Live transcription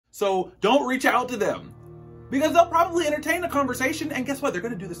So don't reach out to them, because they'll probably entertain the conversation, and guess what? They're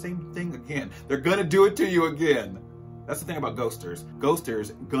gonna do the same thing again. They're gonna do it to you again. That's the thing about ghosters.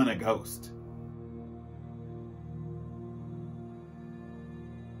 Ghosters gonna ghost.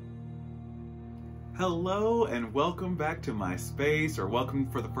 Hello and welcome back to my space, or welcome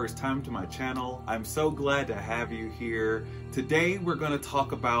for the first time to my channel. I'm so glad to have you here. Today we're gonna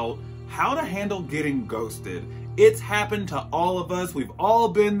talk about how to handle getting ghosted. It's happened to all of us. We've all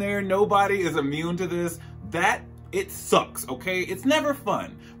been there. Nobody is immune to this. It sucks, okay? It's never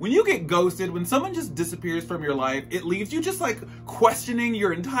fun. When you get ghosted, when someone just disappears from your life, it leaves you just like questioning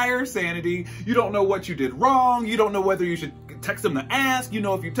your entire sanity. You don't know what you did wrong. You don't know whether you should text them to ask. You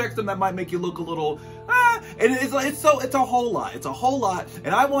know, if you text them, that might make you look a little, and it's a whole lot. It's a whole lot.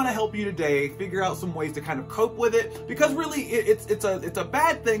 And I want to help you today figure out some ways to kind of cope with it, because really it's a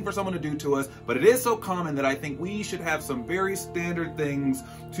bad thing for someone to do to us, but it is so common that I think we should have some very standard things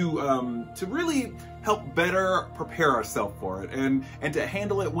to really help better prepare ourselves for it and to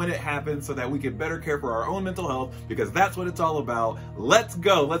handle it when it happens, so that we can better care for our own mental health, because that's what it's all about. Let's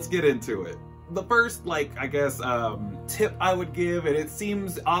go. Let's get into it. The first, tip I would give, and it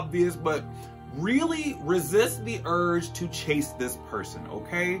seems obvious, but really resist the urge to chase this person,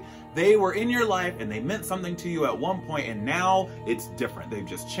 okay? They were in your life and they meant something to you at one point, and now it's different. They've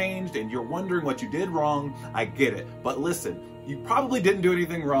just changed and you're wondering what you did wrong. I get it. But listen, you probably didn't do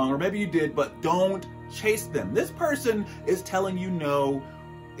anything wrong, or maybe you did, but don't chase them. This person is telling you no.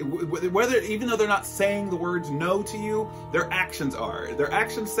 Even though they're not saying the words no to you, their actions are. Their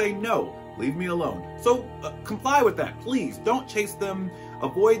actions say no. Leave me alone. So comply with that, please. Don't chase them.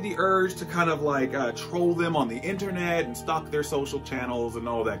 Avoid the urge to kind of troll them on the internet and stalk their social channels and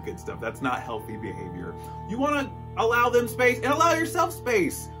all that good stuff. That's not healthy behavior. You want to allow them space and allow yourself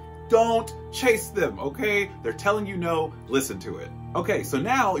space. Don't chase them, okay? They're telling you no, listen to it. Okay, so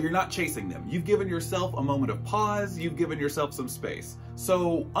now you're not chasing them. You've given yourself a moment of pause. You've given yourself some space.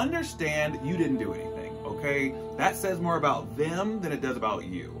 So understand you didn't do anything, okay? That says more about them than it does about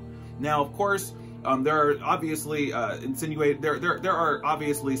you. Now, of course, there are obviously there are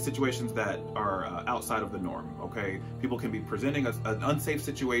obviously situations that are outside of the norm, okay? People can be presenting an unsafe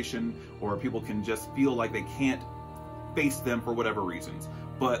situation, or people can just feel like they can't face them for whatever reasons.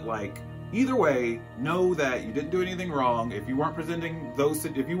 But either way, know that you didn't do anything wrong. If you weren't presenting those,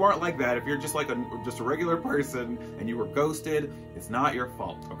 if you weren't like that, if you're just just a regular person and you were ghosted, it's not your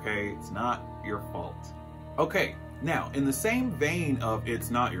fault, okay? It's not your fault. Okay, now in the same vein of it's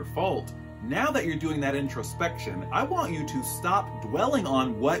not your fault, now that you're doing that introspection, I want you to stop dwelling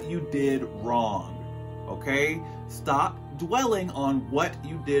on what you did wrong, okay? Stop dwelling on what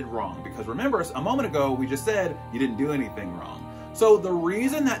you did wrong, because remember, a moment ago we just said you didn't do anything wrong. So the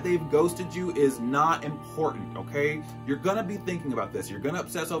reason that they've ghosted you is not important, okay? You're gonna be thinking about this. You're gonna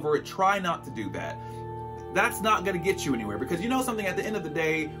obsess over it. Try not to do that. That's not gonna get you anywhere, because you know something, at the end of the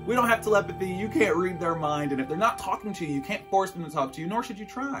day, we don't have telepathy. You can't read their mind, and if they're not talking to you, you can't force them to talk to you, nor should you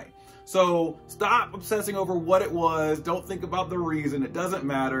try. So stop obsessing over what it was. Don't think about the reason. It doesn't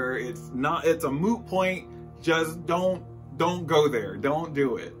matter. It's a moot point. Just don't go there. Don't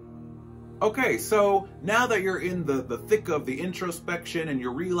do it. Okay, so now that you're in the thick of the introspection and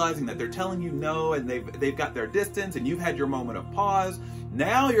you're realizing that they're telling you no, and they've got their distance, and you've had your moment of pause,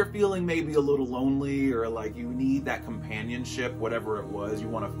 now you're feeling maybe a little lonely, or like you need that companionship, whatever it was, you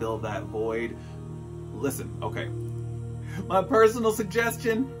want to fill that void. Listen, okay. My personal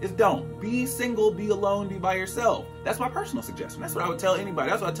suggestion is don't. Be single, be alone, be by yourself. That's my personal suggestion. That's what I would tell anybody.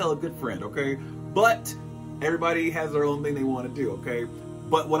 That's what I tell a good friend, okay? But everybody has their own thing they want to do, okay?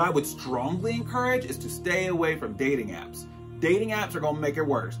 But what I would strongly encourage is to stay away from dating apps. Dating apps are gonna make it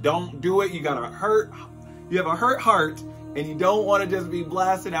worse. Don't do it. You have a hurt heart, and you don't want to just be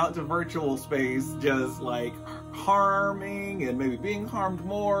blasting out to virtual space, just like harming and maybe being harmed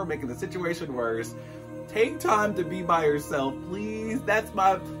more, making the situation worse. Take time to be by yourself, please. That's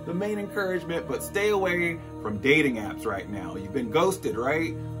the main encouragement, but stay away from dating apps right now. You've been ghosted,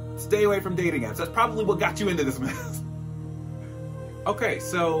 right? Stay away from dating apps. That's probably what got you into this mess. Okay,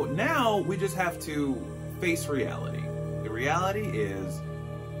 so now we just have to face reality. The reality is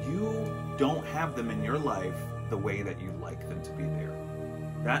you don't have them in your life the way that you'd like them to be there.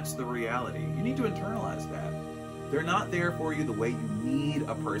 That's the reality. You need to internalize that. They're not there for you the way you need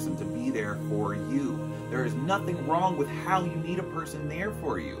a person to be there for you. There is nothing wrong with how you need a person there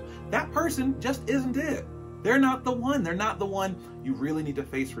for you. That person just isn't it. They're not the one. They're not the one. You really need to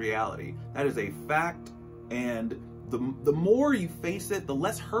face reality. That is a fact, and the more you face it, the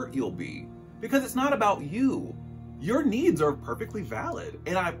less hurt you'll be. Because it's not about you. your needs are perfectly valid.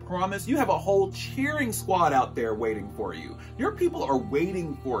 And I promise you have a whole cheering squad out there waiting for you. Your people are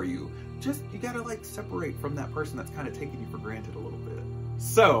waiting for you. Just, you gotta like separate from that person that's kind of taking you for granted a little bit.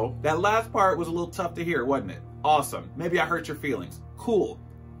 So that last part was a little tough to hear, wasn't it? Awesome. Maybe I hurt your feelings. Cool.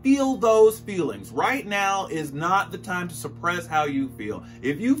 Feel those feelings. Right now is not the time to suppress how you feel.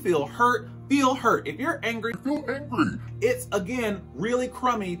 If you feel hurt, feel hurt. If you're angry, feel angry. It's, again, really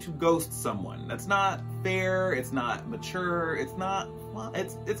crummy to ghost someone. That's not fair. It's not mature. It's not, well,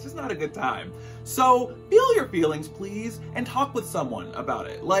 it's just not a good time. So feel your feelings, please, and talk with someone about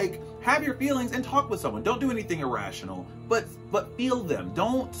it. Like, have your feelings and talk with someone. Don't do anything irrational, but feel them.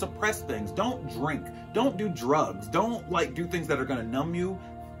 Don't suppress things. Don't drink. Don't do drugs. Don't like do things that are gonna numb you.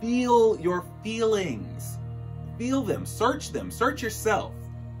 Feel your feelings. Feel them. Search them. Search yourself.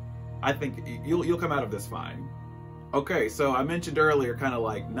 I think you'll come out of this fine. Okay, so I mentioned earlier kind of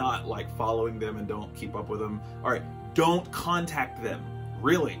like not like following them and don't keep up with them. All right, don't contact them.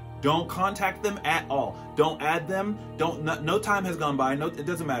 Really, don't contact them at all. Don't add them. No time has gone by. No, it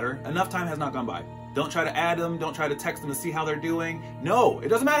doesn't matter. Enough time has not gone by. Don't try to add them. Don't try to text them to see how they're doing. No, it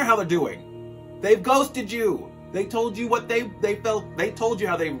doesn't matter how they're doing. They've ghosted you. They told you what they felt. They told you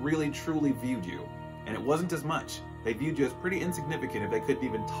how they really truly viewed you. And it wasn't as much. They viewed you as pretty insignificant if they couldn't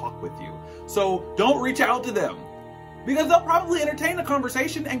even talk with you. So don't reach out to them, because they'll probably entertain the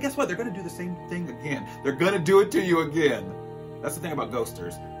conversation, and guess what? They're gonna do the same thing again. They're gonna do it to you again. That's the thing about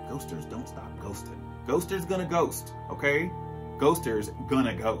ghosters. Ghosters don't stop ghosting. Ghosters gonna ghost, okay? Ghosters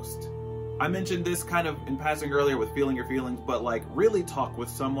gonna ghost. I mentioned this kind of in passing earlier with feeling your feelings, but like really talk with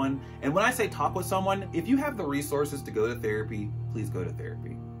someone. And when I say talk with someone, if you have the resources to go to therapy, please go to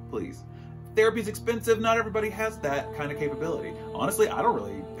therapy, please. Therapy's expensive. Not everybody has that kind of capability. Honestly, I don't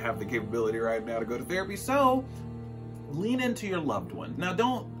really have the capability right now to go to therapy, so lean into your loved one. Now,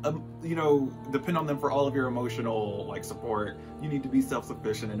 don't, depend on them for all of your emotional like support. You need to be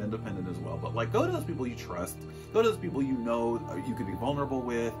self-sufficient and independent as well. But like, go to those people you trust. Go to those people you know you can be vulnerable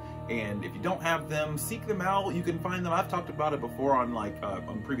with. And if you don't have them, seek them out. You can find them. I've talked about it before on like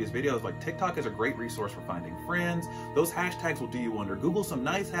on previous videos. Like TikTok is a great resource for finding friends. Those hashtags will do you wonder. Google some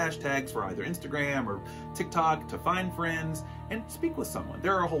nice hashtags for either Instagram or TikTok to find friends and speak with someone.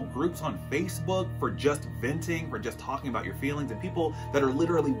 There are whole groups on Facebook for just venting, for just talking about your feelings, and people that are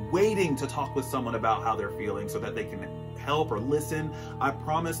literally waiting to talk with someone about how they're feeling so that they can help or listen. I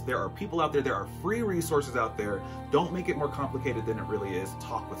promise there are people out there, there are free resources out there. Don't make it more complicated than it really is.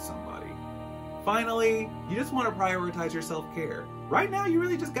 Talk with somebody. Finally, you just want to prioritize your self-care. Right now, you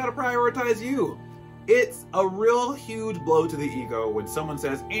really just got to prioritize you. It's a real huge blow to the ego when someone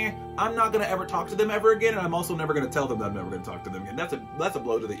says, I'm not going to ever talk to them ever again, and I'm also never going to tell them that I'm never going to talk to them again. That's a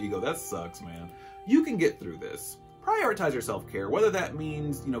blow to the ego. That sucks, man. You can get through this. Prioritize your self-care, whether that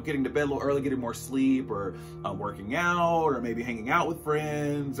means, getting to bed a little early, getting more sleep, or working out, or maybe hanging out with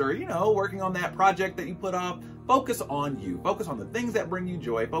friends, or, working on that project that you put off. Focus on you. Focus on the things that bring you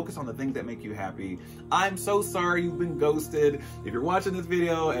joy. Focus on the things that make you happy. I'm so sorry you've been ghosted. If you're watching this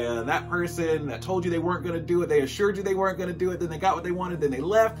video and that person that told you they weren't going to do it, they assured you they weren't going to do it, then they got what they wanted, then they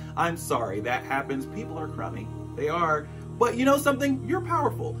left. I'm sorry. That happens. People are crummy. They are. But you know something? You're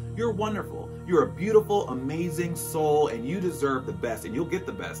powerful. You're wonderful. You're a beautiful, amazing soul, and you deserve the best, and you'll get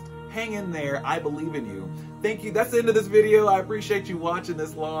the best. Hang in there. I believe in you. Thank you. That's the end of this video. I appreciate you watching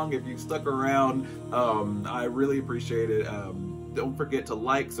this long. If you've stuck around, I really appreciate it. Don't forget to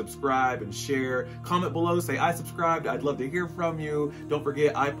like, subscribe, and share. Comment below. Say I subscribed. I'd love to hear from you. Don't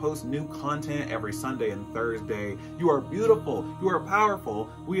forget, I post new content every Sunday and Thursday. You are beautiful. You are powerful.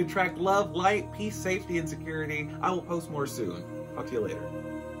 We attract love, light, peace, safety, and security. I will post more soon. Talk to you later.